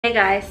Hey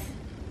guys,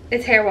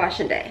 it's hair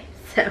washing day,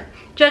 so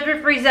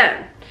judgment-free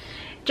zone.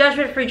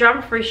 Judgment-free,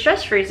 drama-free,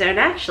 stress-free zone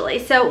actually.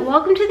 So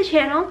welcome to the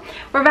channel.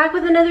 We're back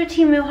with another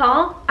Temu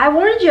haul. I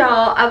warned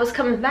y'all I was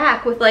coming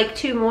back with like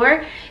 2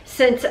 more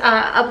since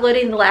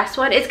uploading the last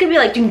one. It's gonna be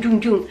like doom doom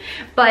doom,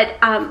 but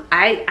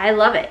I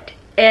love it.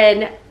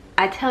 And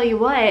I tell you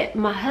what,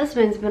 my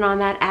husband's been on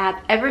that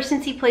app ever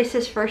since he placed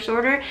his first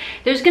order.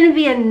 There's gonna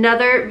be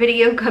another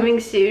video coming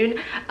soon,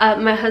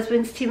 my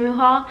husband's Temu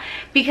haul,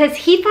 because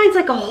he finds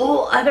like a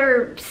whole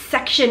other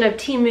section of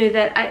Temu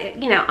that I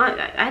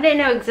didn't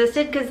know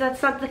existed, because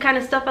that's not the kind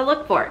of stuff I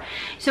look for.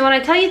 So when I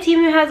tell you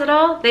Temu has it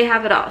all, they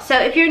have it all. So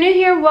if you're new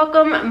here,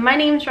 welcome. My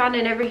name's Rhonda,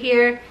 and over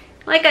here,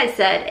 like I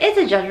said, it's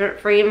a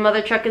judgment-free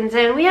mother trucking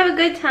zone. We have a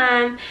good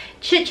time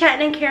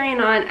chit-chatting and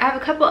carrying on. I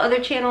have a couple other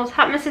channels,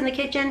 Hotmess in the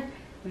Kitchen,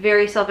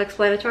 very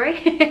self-explanatory,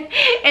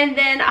 and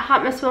then a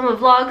Hotmess Momma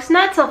vlogs,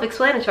 not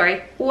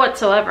self-explanatory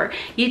whatsoever.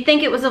 You'd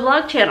think it was a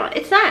vlog channel.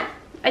 It's not.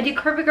 I do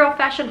curvy girl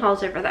fashion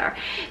hauls over there.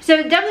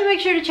 So definitely make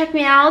sure to check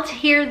me out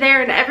here,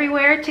 there, and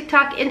everywhere.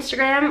 TikTok,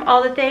 Instagram,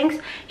 all the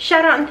things.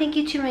 Shout out and thank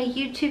you to my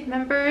YouTube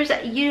members.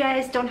 You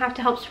guys don't have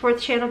to help support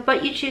the channel,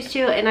 but you choose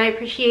to, and I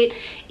appreciate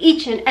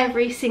each and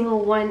every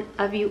single one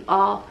of you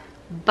all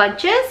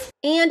bunches.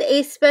 And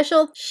a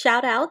special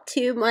shout out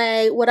to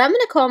my, what I'm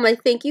going to call my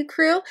thank you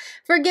crew,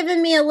 for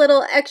giving me a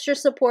little extra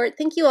support.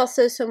 Thank you all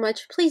so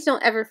much. Please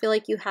don't ever feel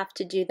like you have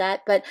to do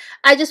that, but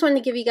I just wanted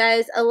to give you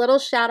guys a little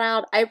shout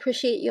out. I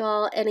appreciate you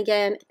all, and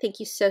again, thank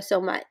you so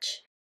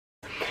much.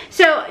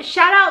 So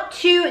shout out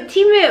to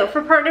Temu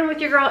for partnering with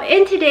your girl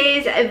in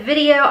today's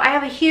video. I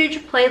have a huge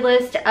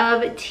playlist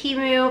of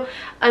Temu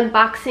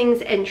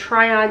unboxings and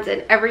try-ons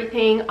and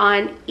everything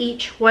on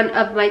each one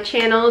of my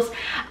channels.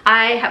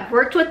 I have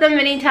worked with them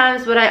many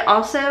times, but I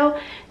also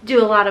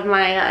do a lot of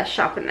my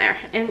shopping there,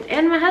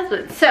 and my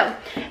husband. So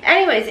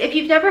anyways, if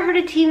you've never heard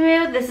of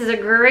Temu, this is a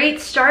great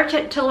start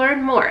to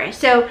learn more.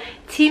 So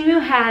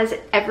Temu has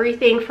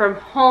everything from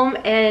home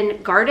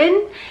and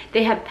garden.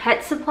 They have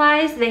pet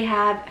supplies, they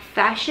have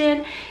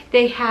fashion,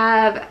 they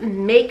have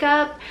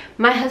makeup.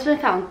 My husband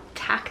found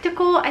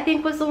tactical, I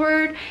think was the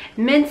word,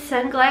 men's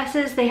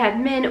sunglasses. They have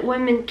men,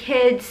 women,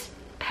 kids,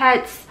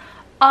 pets,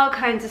 all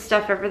kinds of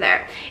stuff over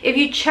there. If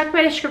you check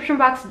my description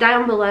box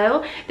down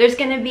below, there's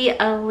going to be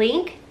a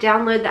link.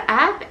 Download the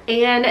app,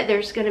 and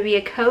there's going to be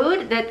a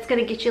code that's going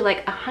to get you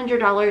like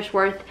 $100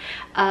 worth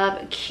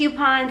of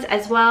coupons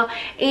as well.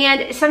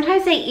 And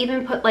sometimes they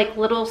even put like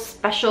little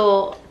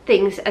special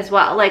things as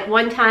well. Like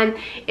one time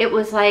it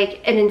was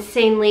like an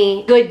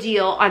insanely good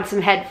deal on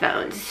some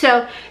headphones.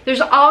 So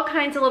there's all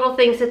kinds of little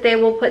things that they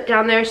will put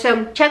down there.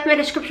 So check my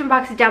description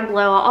box down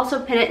below. I'll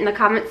also pin it in the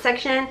comment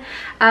section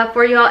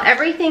for y'all.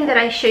 Everything that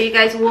I show you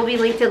guys will be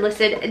linked and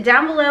listed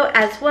down below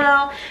as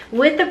well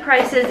with the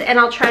prices, and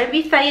I'll try to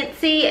be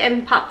fancy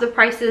and pop the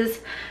prices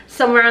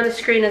somewhere on the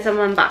screen as I'm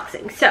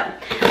unboxing. So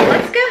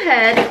let's go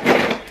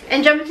ahead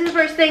and jump into the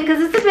first thing,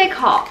 because it's a big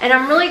haul and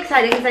I'm really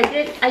excited because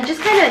I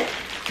just kind of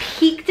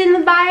peeked in the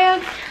bio,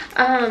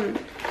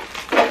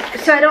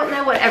 so I don't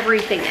know what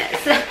everything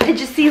is. I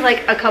just see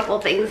like a couple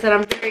things that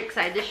I'm very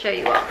excited to show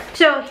you all.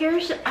 So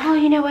here's, oh,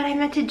 you know what, I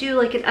meant to do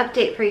like an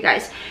update for you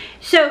guys.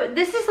 So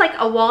this is like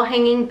a wall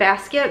hanging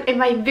basket. In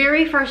my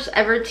very first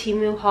ever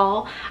Temu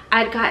haul,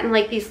 I'd gotten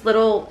like these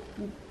little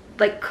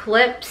like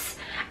clips,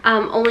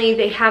 only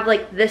they have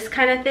like this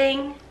kind of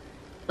thing,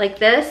 like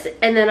this,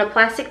 and then a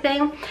plastic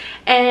thing.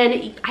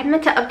 And I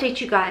meant to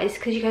update you guys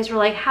because you guys were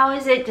like, how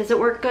is it, does it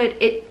work good?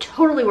 It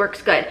totally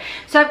works good.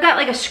 So I've got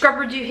like a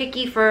scrubber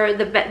doohickey for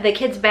the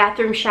kids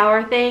bathroom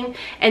shower thing,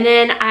 and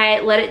then I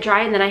let it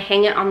dry, and then I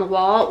hang it on the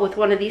wall with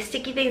one of these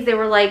sticky things. They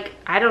were like,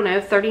 I don't know,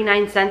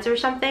 39 cents or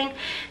something.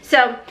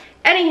 So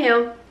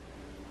anywho,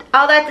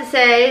 all that to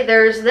say,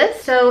 there's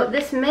this. So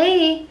this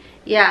may,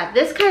 yeah,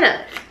 this kind of,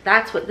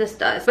 that's what this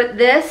does. But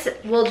this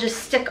will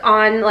just stick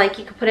on, like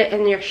you could put it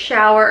in your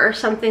shower or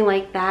something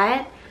like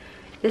that.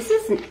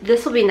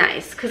 This will be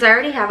nice because I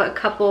already have a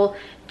couple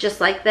just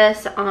like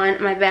this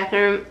on my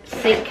bathroom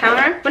sink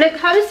counter. When it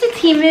comes to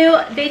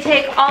Temu, they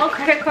take all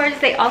credit cards.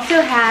 They also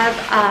have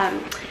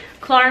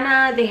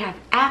Klarna, they have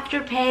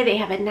AfterPay, they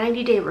have a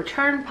 90-day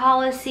return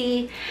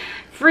policy,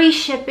 free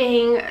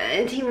shipping.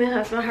 Temu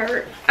has my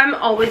heart. I'm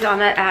always on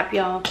that app,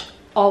 y'all.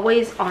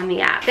 Always on the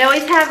app. They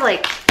always have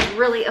like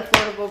really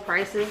affordable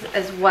prices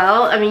as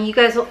well. I mean, you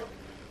guys will,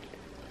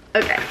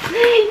 okay,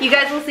 you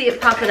guys will see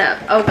it popping up.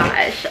 Oh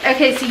gosh.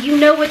 Okay, so you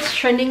know what's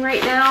trending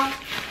right now?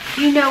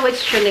 You know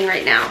what's trending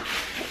right now.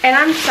 And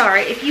I'm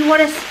sorry, if you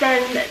want to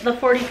spend the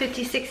 $40,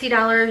 $50,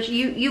 $60,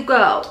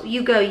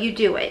 you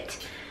do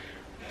it.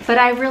 But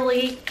I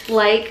really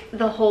like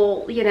the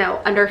whole, you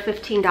know, under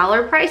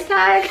 $15 price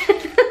tag.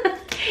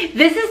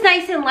 This is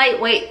nice and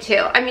lightweight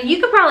too. I mean,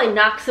 you could probably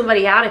knock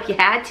somebody out if you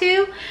had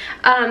to.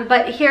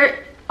 But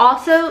here,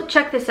 also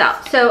check this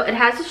out. So it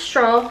has a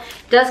straw,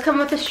 does come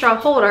with a straw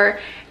holder.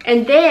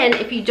 And then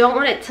if you don't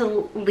want it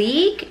to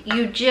leak,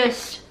 you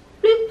just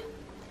bloop.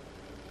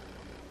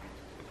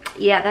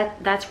 Yeah,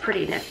 that's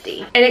pretty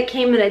nifty. And it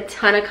came in a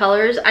ton of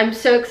colors. I'm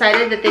so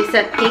excited that they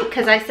sent pink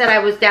because I said I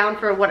was down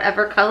for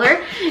whatever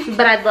color,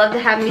 but I'd love to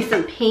have me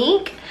some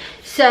pink.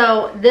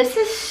 So this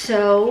is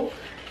so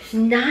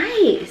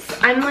nice.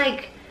 I'm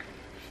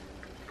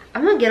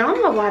gonna get all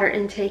my water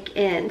intake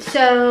in.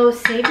 So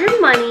save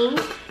your money.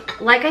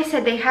 Like I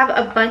said, they have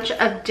a bunch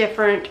of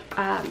different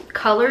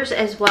colors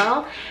as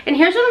well. And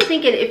here's what I'm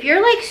thinking. If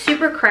you're like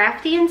super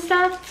crafty and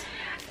stuff,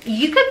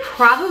 you could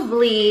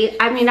probably,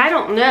 I mean, I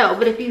don't know,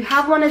 but if you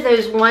have one of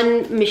those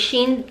one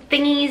machine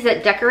thingies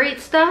that decorate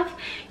stuff,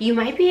 you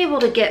might be able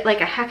to get like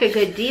a heck of a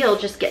good deal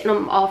just getting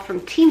them all from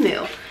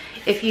Temu.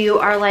 If you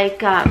are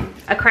like a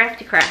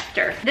crafty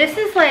crafter. This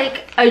is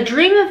like a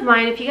dream of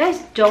mine. If you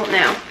guys don't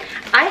know,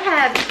 I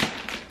have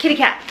kitty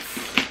cats,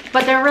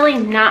 but they're really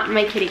not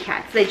my kitty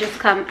cats. They just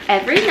come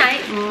every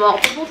night,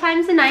 multiple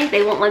times a night.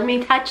 They won't let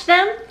me touch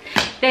them.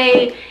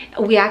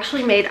 We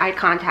actually made eye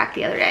contact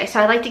the other day. So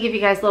I like to give you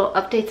guys little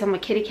updates on my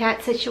kitty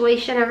cat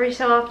situation every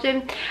so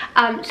often.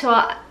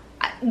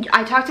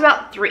 I talked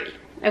about 3,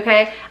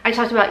 okay? I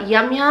talked about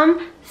Yum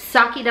Yum,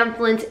 sake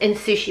dumplings, and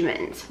sushi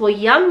mittens. Well,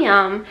 Yum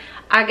Yum,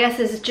 I guess,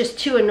 is just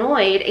too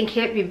annoyed and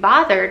can't be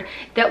bothered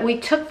that we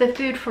took the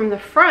food from the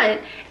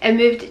front and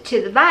moved it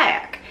to the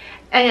back.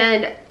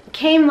 And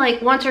came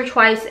like once or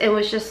twice and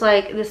was just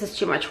like, this is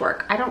too much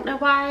work. I don't know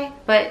why,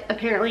 but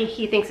apparently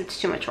he thinks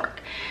it's too much work.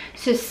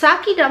 So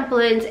sake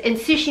dumplings and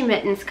sushi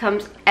mittens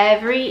comes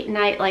every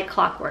night like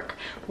clockwork.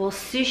 Well,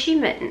 sushi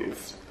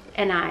mittens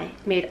and I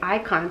made eye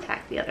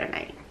contact the other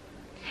night.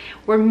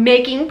 We're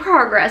making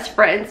progress,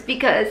 friends,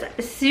 because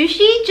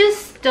sushi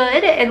just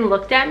stood and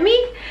looked at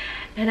me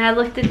and I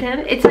looked at him.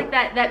 It's like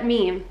that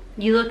meme.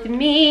 You looked at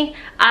me,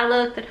 I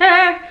looked at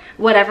her,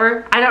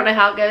 whatever. I don't know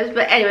how it goes,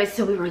 but anyway,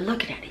 so we were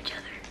looking at each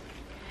other.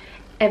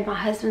 And my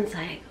husband's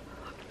like,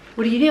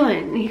 what are you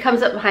doing? And he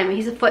comes up behind me.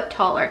 He's a foot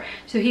taller.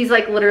 So he's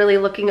like literally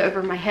looking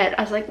over my head.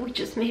 I was like, we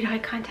just made eye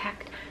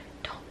contact.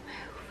 Don't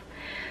move.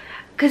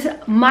 Because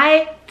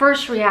my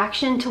first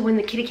reaction to when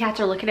the kitty cats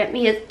are looking at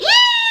me is,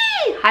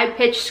 ee!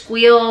 High-pitched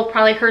squeal,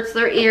 probably hurts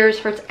their ears,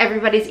 hurts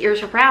everybody's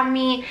ears around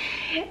me.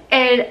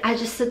 And I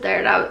just sit there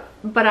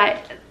and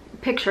I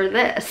picture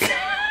this.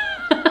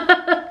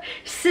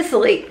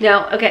 Sicily.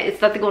 No, okay,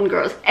 it's not the Golden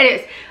Girls.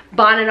 Anyways,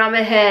 bonnet on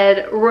my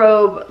head,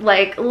 robe,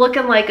 like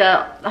looking like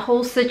a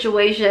whole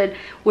situation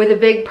with a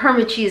big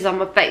perma cheese on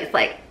my face.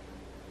 Like,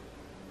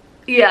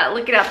 yeah,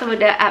 looking out the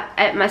window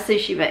at my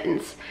sushi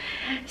mittens.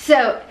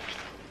 So,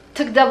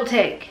 took a double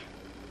take.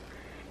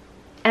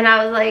 And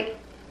I was like,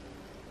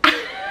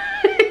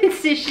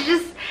 so she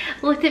just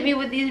looked at me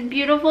with these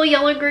beautiful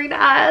yellow green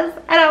eyes.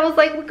 And I was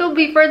like, we're gonna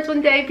be friends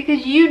one day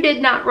because you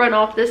did not run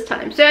off this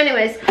time. So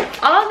anyways,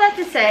 all of that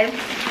to say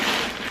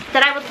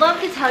that I would love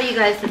to tell you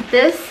guys that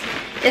this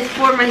is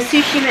for my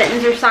sushi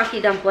mittens or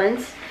sake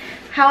dumplings.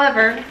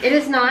 However, it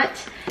is not.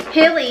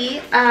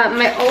 Haley,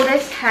 my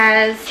oldest,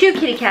 has 2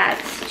 kitty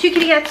cats. 2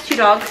 kitty cats, 2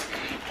 dogs.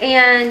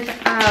 And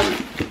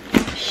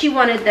she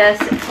wanted this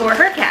for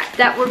her cat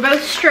that were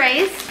both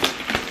strays.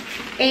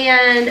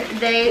 And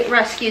they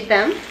rescued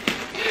them.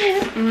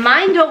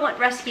 Mine don't want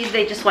rescued,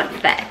 they just want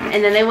fed.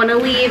 And then they want to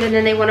leave and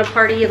then they want to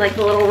party like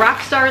the little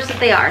rock stars that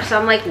they are. So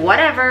I'm like,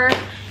 whatever,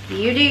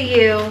 you do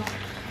you.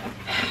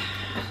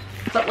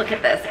 But look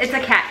at this, it's a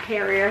cat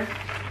carrier.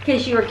 In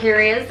case you were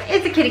curious,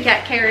 it's a kitty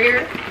cat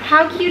carrier.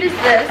 How cute is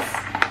this?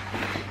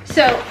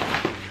 So,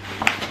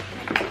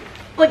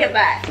 look at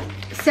that.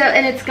 So,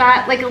 and it's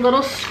got like a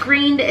little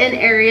screened in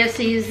area,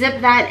 so you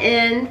zip that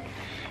in.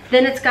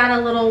 Then it's got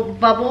a little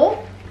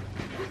bubble.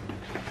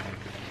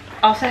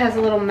 Also has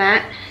a little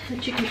mat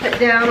that you can put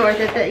down or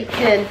that you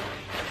can,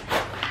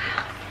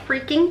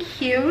 freaking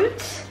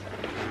cute.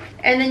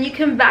 And then you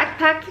can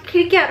backpack the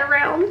kitty cat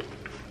around.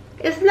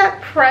 Isn't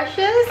that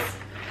precious?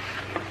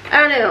 I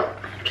don't know,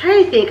 I'm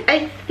trying to think.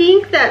 I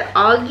think that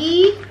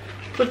Augie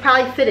would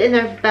probably fit in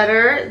there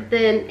better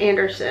than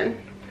Anderson.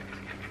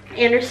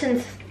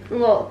 Anderson's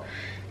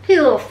he's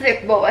a little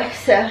thick boy,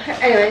 so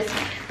anyways.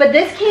 But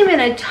this came in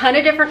a ton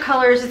of different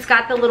colors. It's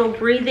got the little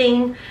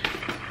breathing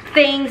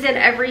things and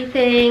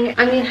everything.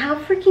 I mean, how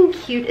freaking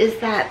cute is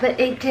that? But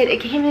it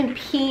came in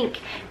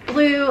pink,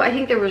 blue, I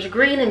think there was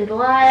green and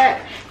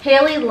black.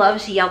 Haley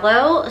loves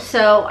yellow,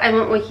 so I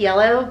went with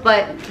yellow.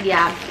 But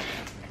yeah,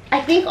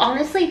 I think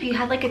honestly if you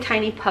had like a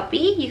tiny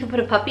puppy, you could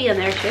put a puppy in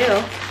there too.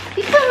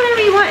 You can put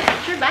whatever you want.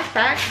 It's your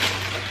backpack.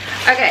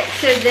 Okay,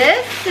 so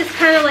this is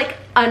kind of like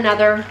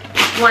another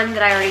one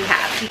that I already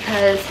have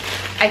because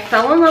I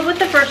fell in love with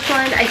the first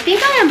one. I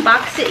think I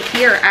unboxed it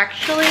here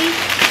actually.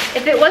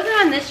 If it wasn't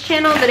on this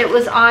channel, then it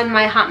was on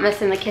my Hot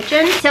Mess in the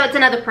Kitchen. So it's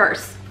another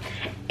purse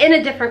in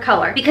a different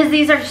color because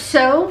these are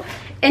so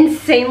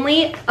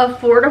insanely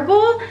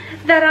affordable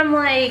that I'm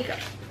like,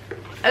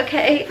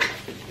 okay,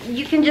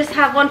 you can just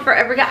have one for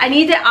every guy. I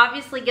need to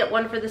obviously get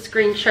one for the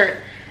screen shirt.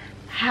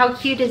 How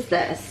cute is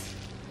this?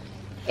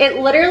 It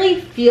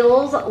literally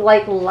feels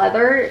like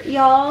leather,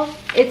 y'all.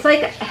 It's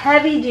like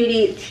heavy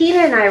duty. Tina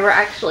and I were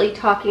actually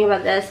talking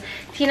about this.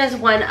 Tina's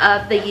one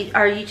of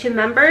our YouTube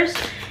members,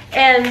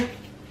 and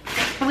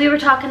we were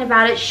talking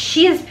about it.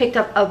 She has picked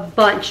up a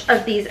bunch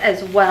of these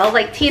as well.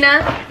 Like,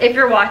 Tina, if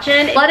you're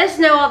watching, let us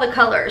know all the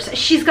colors.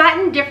 She's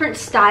gotten different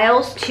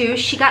styles too.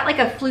 She got like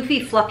a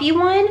floofy fluffy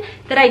one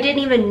that I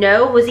didn't even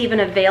know was even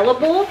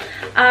available.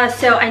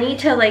 So I need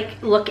to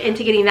like look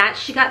into getting that.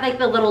 She got like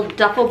the little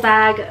duffel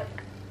bag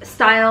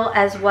style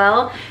as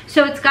well.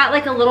 So it's got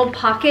like a little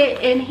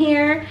pocket in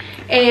here,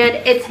 and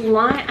it's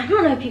lined. I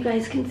don't know if you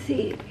guys can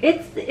see.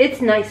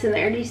 It's nice in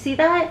there. Do you see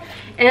that?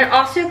 And it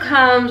also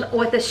comes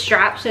with a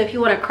strap, so if you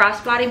want to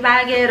crossbody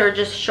bag it or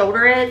just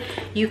shoulder it,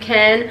 you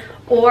can,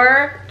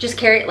 or just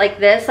carry it like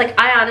this. Like,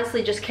 I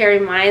honestly just carry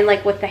mine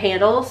like with the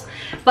handles.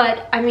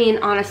 But I mean,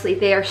 honestly,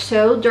 they are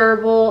so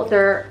durable.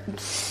 They're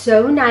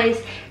so nice.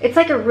 It's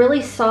like a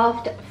really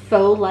soft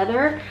faux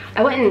leather.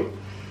 I wouldn't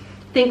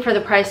think for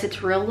the price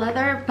it's real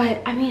leather,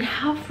 but I mean,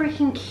 how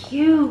freaking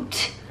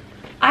cute.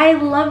 I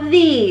love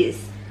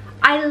these.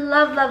 I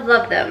love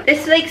them.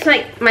 This makes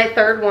like my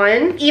third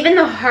one. Even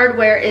the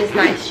hardware is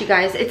nice, you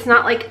guys. It's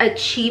not like a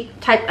cheap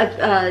type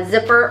of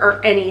zipper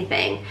or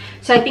anything.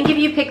 So I think if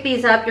you pick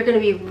these up, you're gonna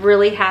be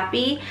really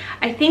happy.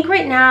 I think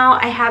right now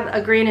I have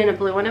a green and a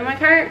blue one in my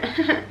cart.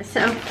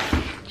 So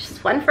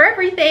just one for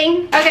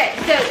everything. Okay,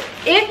 so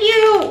if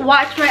you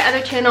watch my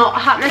other channel,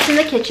 Hotmess in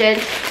the Kitchen,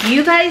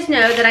 you guys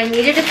know that I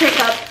needed to pick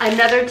up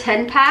another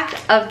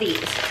 10-pack of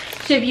these.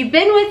 So if you've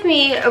been with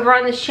me over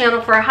on this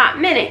channel for a hot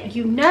minute,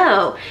 you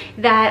know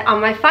that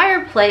on my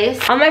fireplace,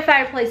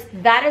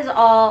 that is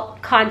all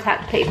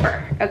contact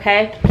paper,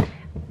 okay?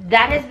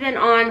 That has been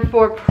on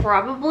for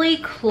probably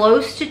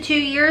close to 2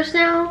 years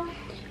now.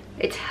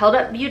 It's held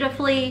up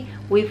beautifully.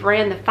 We've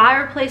ran the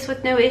fireplace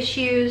with no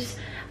issues.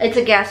 It's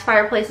a gas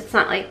fireplace. It's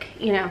not like,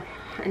 you know,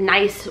 a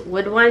nice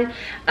wood one.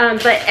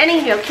 But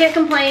anyhow, can't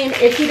complain.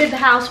 It heated the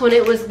house when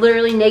it was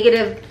literally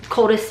negative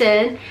coldest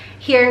sin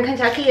here in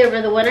Kentucky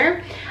over the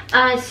winter.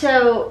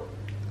 So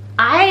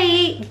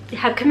I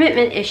have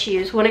commitment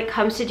issues when it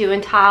comes to doing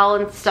tile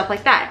and stuff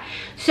like that.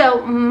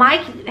 So my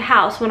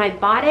house, when I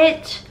bought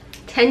it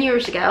 10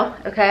 years ago,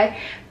 okay,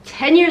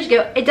 10 years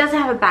ago, it doesn't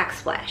have a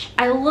backsplash.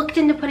 I looked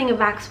into putting a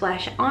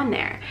backsplash on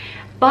there,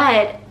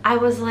 but I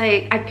was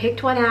like, I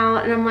picked one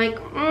out and I'm like,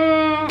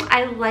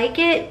 I like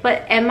it,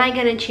 but am I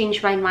gonna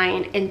change my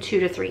mind in 2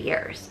 to 3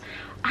 years?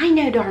 I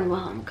know darn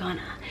well I'm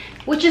gonna.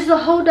 Which is the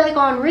whole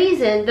daggone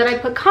reason that I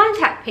put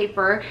contact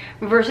paper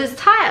versus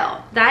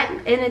tile. That,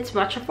 and it's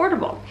much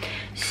affordable.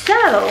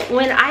 So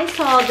when I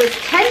saw this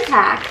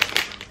 10-pack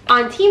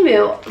on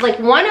Temu, like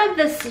one of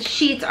the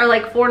sheets are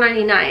like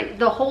 $4.99.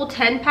 The whole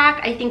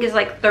 10-pack I think is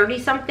like 30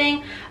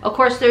 something. Of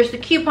course, there's the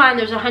coupon.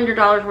 There's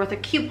 $100 worth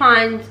of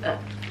coupons,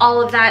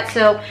 all of that.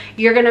 So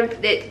you're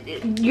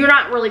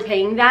not really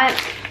paying that,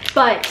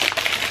 but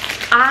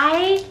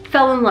I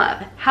fell in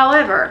love.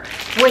 However,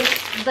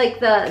 with like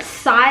the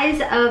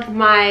size of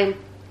my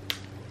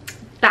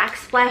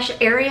backsplash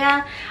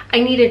area, I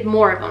needed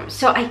more of them.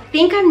 So I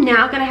think I'm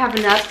now gonna have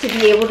enough to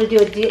be able to do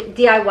a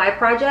DIY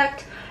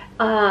project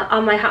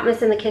on my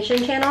Hotmess in the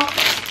Kitchen channel.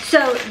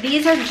 So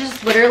these are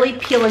just literally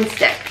peel and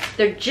stick.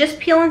 They're just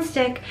peel and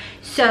stick.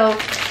 So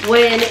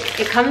when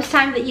it comes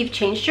time that you've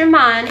changed your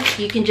mind,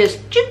 you can just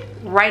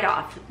right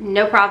off,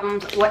 no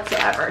problems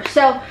whatsoever.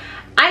 So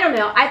I don't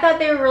know, I thought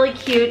they were really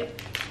cute.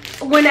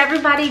 When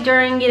everybody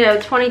during, you know,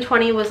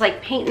 2020 was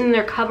like painting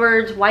their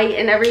cupboards white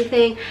and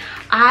everything,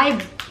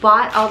 I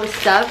bought all the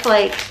stuff,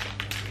 like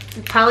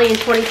probably in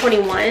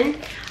 2021.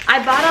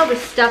 I bought all the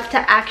stuff to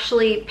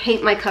actually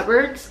paint my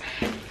cupboards,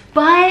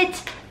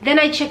 but then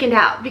I chickened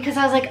out because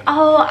I was like,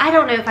 oh, I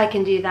don't know if I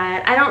can do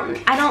that. I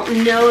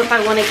don't know if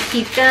I want to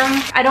keep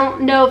them. I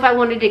don't know if I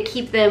wanted to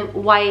keep them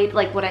white,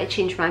 like would I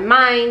change my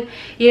mind,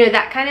 you know,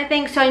 that kind of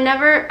thing. So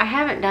I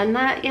haven't done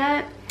that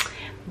yet.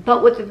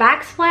 But with the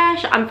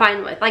backsplash, I'm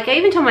fine with. Like, I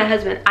even told my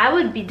husband I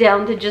would be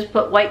down to just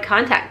put white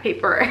contact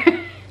paper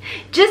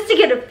just to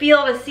get a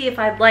feel to see if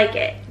I'd like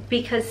it,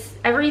 because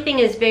everything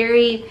is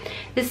very,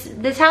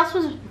 this house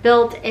was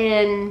built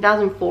in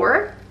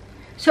 2004,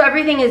 so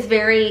everything is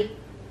very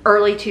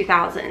early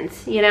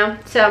 2000s, you know.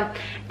 So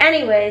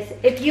anyways,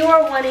 if you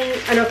are wanting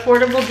an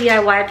affordable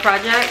DIY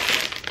project,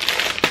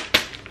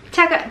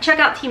 check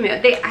out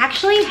Temu. They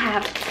actually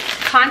have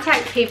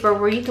contact paper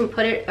where you can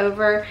put it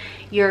over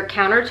your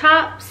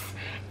countertops,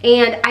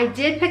 and I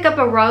did pick up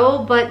a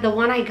roll, but the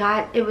one I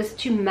got, it was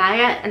too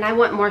matte and I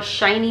want more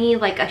shiny,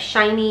 like a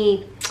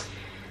shiny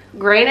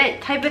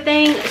granite type of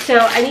thing. So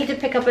I need to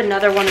pick up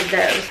another one of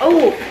those.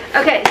 Oh,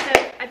 okay,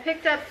 so I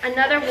picked up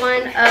another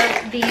one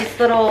of these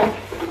little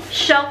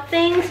shelf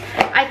things.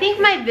 I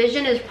think my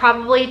vision is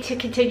probably to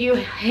continue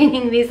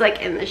hanging these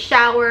like in the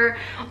shower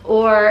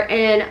or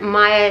in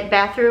my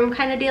bathroom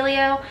kind of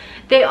dealio.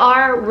 They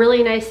are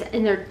really nice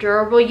and they're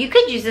durable. You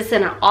could use this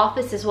in an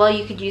office as well.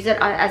 You could use it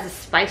as a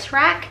spice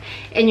rack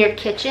in your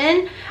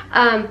kitchen.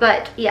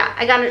 But yeah,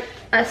 I got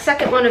a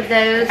second one of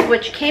those,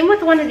 which came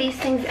with one of these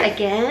things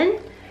again.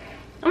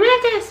 I'm gonna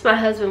have to ask my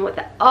husband what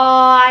that, oh,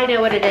 I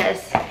know what it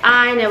is.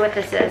 I know what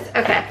this is.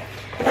 Okay,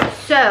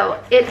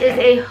 so it is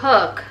a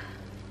hook.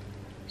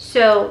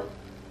 So,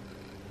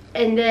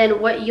 and then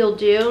what you'll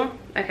do,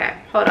 okay,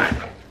 hold on.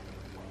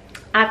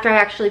 after I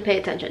actually pay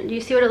attention. Do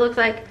you see what it looks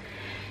like?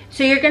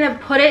 So you're gonna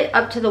put it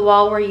up to the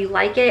wall where you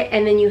like it,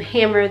 and then you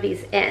hammer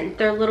these in.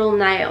 They're little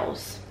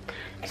nails.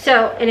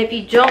 So, and if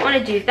you don't want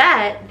to do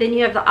that, then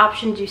you have the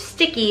option to do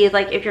sticky,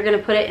 like if you're going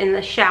to put it in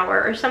the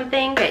shower or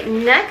something. Okay,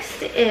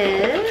 next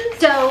is,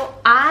 so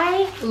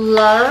I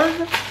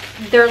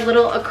love their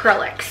little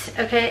acrylics,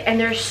 okay? And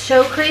they're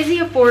so crazy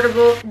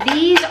affordable.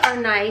 These are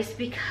nice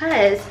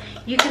because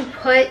you can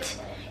put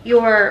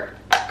your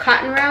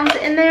cotton rounds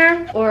in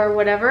there or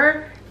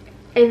whatever,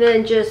 and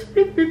then just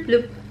bloop, bloop,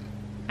 bloop.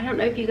 I don't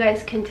know if you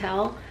guys can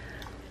tell,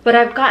 but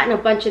I've gotten a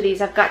bunch of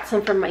these. I've got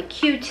some from my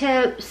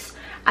Q-tips.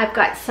 I've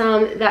got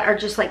some that are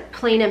just like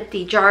plain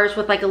empty jars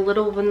with like a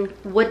little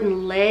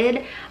wooden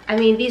lid. I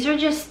mean, these are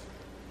just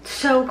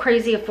so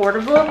crazy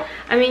affordable.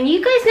 I mean,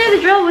 you guys know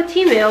the drill with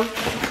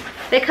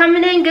Temu. They're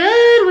coming in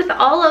good with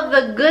all of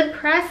the good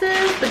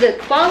prices, the good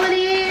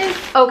quality.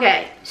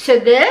 Okay, so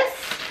this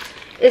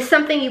is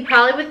something you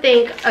probably would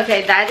think,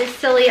 okay, that is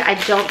silly. I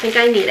don't think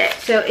I need it.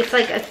 So it's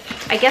like a,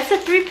 I guess a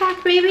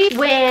 3-pack maybe.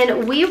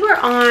 When we were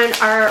on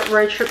our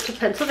road trip to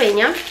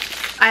Pennsylvania,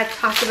 I've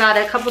talked about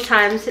it a couple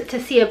times, to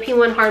see a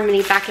P1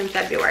 Harmony back in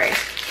February.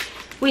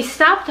 We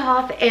stopped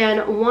off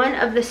and one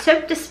of the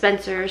soap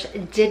dispensers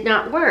did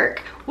not work,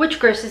 which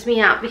grosses me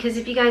out because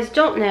if you guys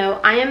don't know,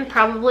 I am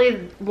probably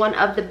one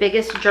of the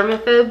biggest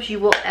germaphobes you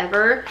will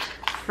ever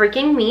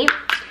freaking meet.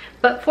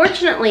 But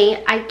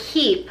fortunately, I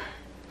keep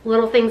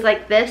little things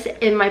like this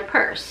in my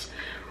purse.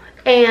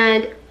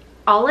 And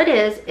all it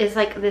is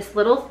like this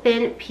little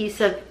thin piece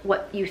of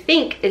what you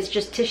think is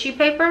just tissue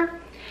paper.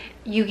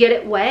 You get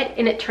it wet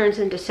and it turns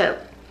into soap.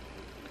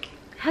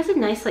 It has a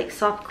nice like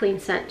soft clean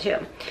scent too.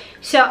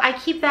 So I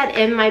keep that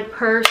in my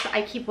purse.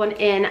 I keep one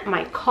in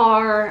my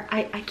car.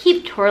 I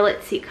keep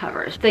toilet seat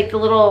covers, like the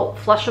little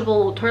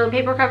flushable toilet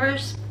paper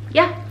covers.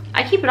 Yeah,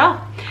 I keep it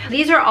all.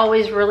 These are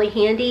always really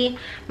handy.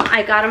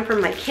 I got them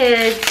from my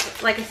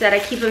kids. Like I said, I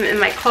keep them in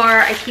my car.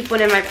 I keep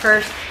one in my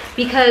purse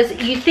because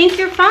you think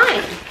you're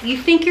fine. You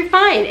think you're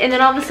fine. And then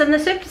all of a sudden the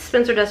soap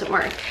dispenser doesn't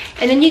work.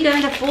 And then you go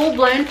into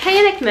full-blown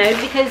panic mode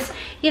because,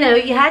 you know,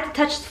 you had to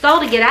touch the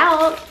stall to get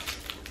out.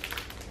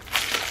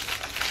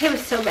 It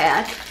was so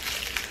bad.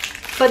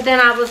 But then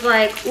I was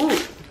like, ooh,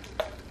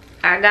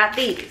 I got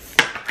these.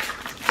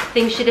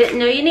 Things you didn't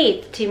know you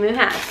need, Temu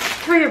has.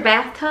 For your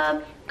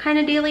bathtub kind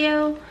of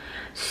dealio.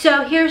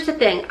 So here's the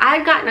thing.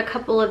 I've gotten a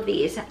couple of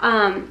these.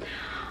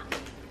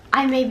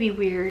 I may be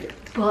weird,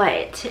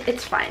 but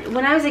it's fine.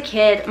 When I was a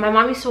kid, my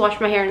mom used to wash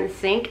my hair in the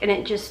sink and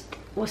it just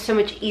was so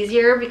much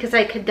easier because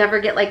I could never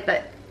get like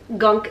the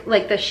gunk,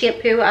 like the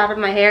shampoo out of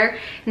my hair,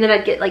 and then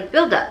I'd get like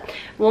buildup.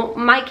 Well,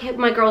 my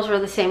girls were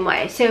the same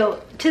way.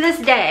 So to this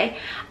day,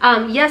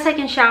 yes, I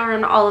can shower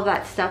and all of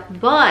that stuff,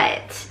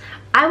 but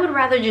I would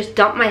rather just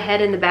dump my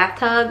head in the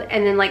bathtub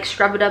and then like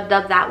scrub it up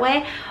that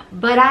way.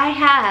 But I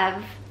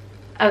have,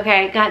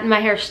 okay, gotten my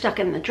hair stuck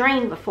in the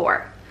drain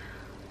before.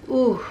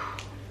 Ooh,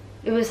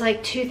 it was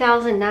like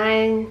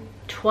 2009,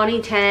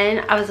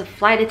 2010. I was a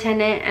flight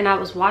attendant and I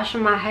was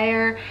washing my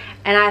hair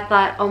and I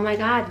thought, oh my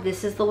God,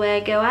 this is the way I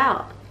go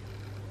out.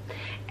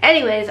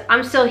 Anyways,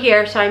 I'm still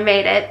here, so I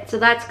made it, so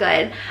that's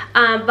good.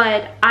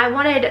 But I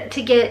wanted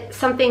to get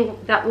something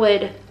that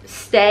would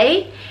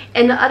stay,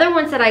 and the other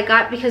ones that I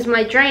got, because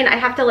my drain, I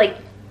have to like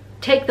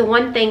take the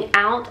one thing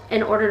out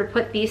in order to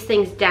put these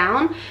things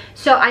down.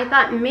 So I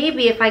thought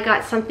maybe if I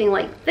got something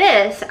like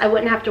this, I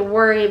wouldn't have to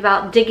worry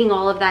about digging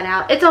all of that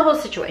out. It's a whole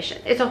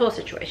situation. It's a whole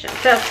situation.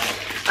 So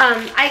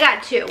I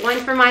got two, one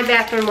for my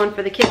bathroom, one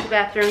for the kids'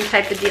 bathroom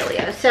type of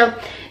dealio. So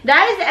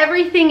that is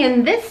everything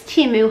in this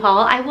Temu haul.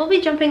 I will be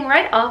jumping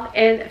right off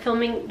and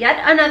filming yet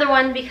another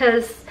one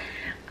because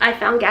I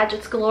found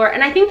gadgets galore,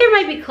 and I think there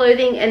might be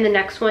clothing in the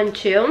next one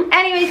too.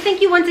 Anyways, thank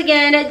you once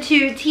again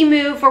to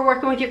Temu for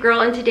working with your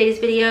girl in today's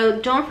video.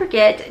 Don't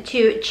forget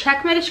to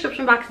check my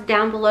description box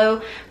down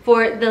below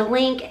for the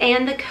link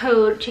and the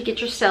code to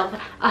get yourself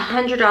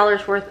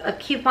 $100 worth of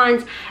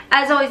coupons.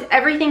 As always,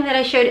 everything that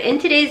I showed in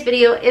today's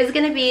video is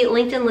going to be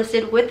linked and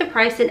listed with the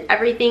price and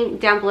everything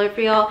down below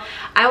for y'all.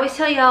 I always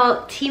tell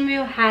y'all,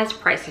 Temu has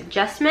price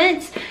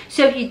adjustments.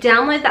 So if you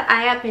download the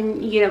app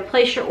and, you know,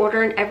 place your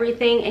order and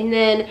everything, and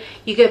then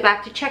you go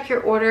back to check your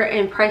order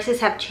and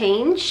prices have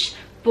changed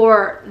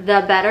for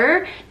the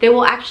better, they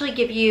will actually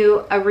give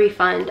you a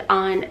refund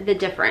on the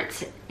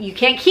difference. You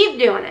can't keep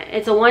doing it.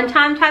 It's a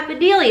one-time type of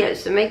dealio,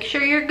 so make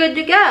sure you're good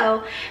to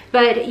go.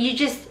 But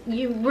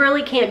you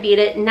really can't beat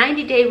it.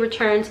 90-day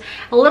returns.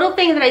 A little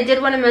thing that I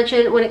did want to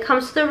mention when it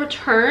comes to the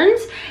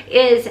returns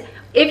is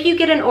if you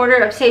get an order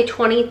of say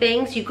 20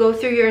 things, you go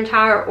through your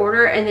entire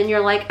order and then you're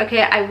like,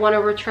 okay, I want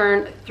to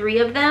return 3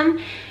 of them,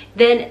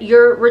 then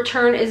your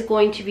return is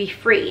going to be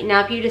free.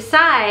 Now, if you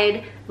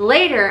decide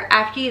later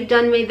after you've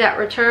made that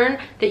return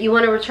that you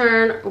want to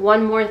return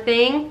one more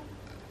thing,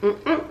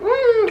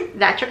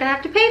 that you're gonna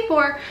have to pay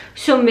for.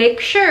 So make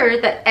sure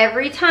that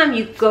every time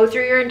you go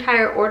through your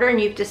entire order and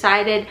you've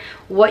decided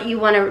what you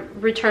want to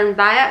return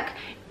back,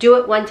 do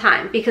it one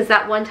time, because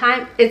that one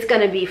time it's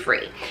gonna be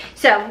free.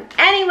 So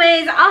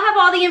anyways, I'll have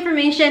all the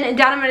information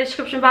down in my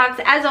description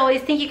box. As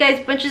always, thank you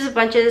guys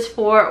bunches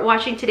for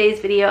watching today's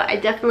video. I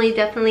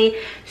definitely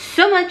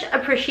so much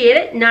appreciate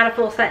it. Not a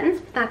full sentence,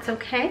 but that's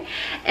okay.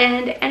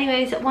 And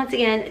anyways, once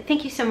again,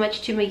 thank you so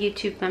much to my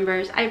YouTube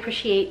members. I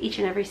appreciate each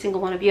and every single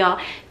one of y'all.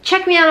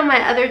 Check me out on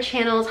my other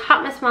channels,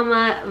 Hotmess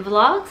Momma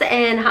Vlogs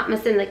and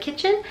Hotmess in the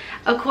Kitchen,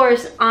 of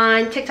course,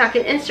 on TikTok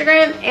and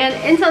Instagram. And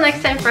until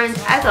next time, friends,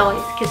 as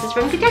always, kisses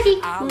from Kentucky.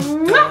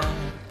 Mwah!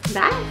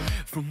 Bye.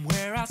 From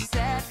where I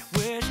sat,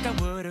 wished I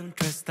wouldn't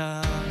dressed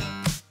up.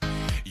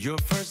 Your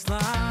first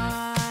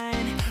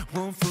line,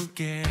 won't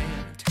forget.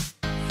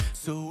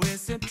 So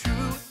is it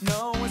true,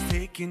 no one's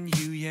taking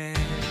you yet?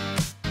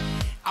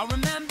 I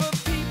remember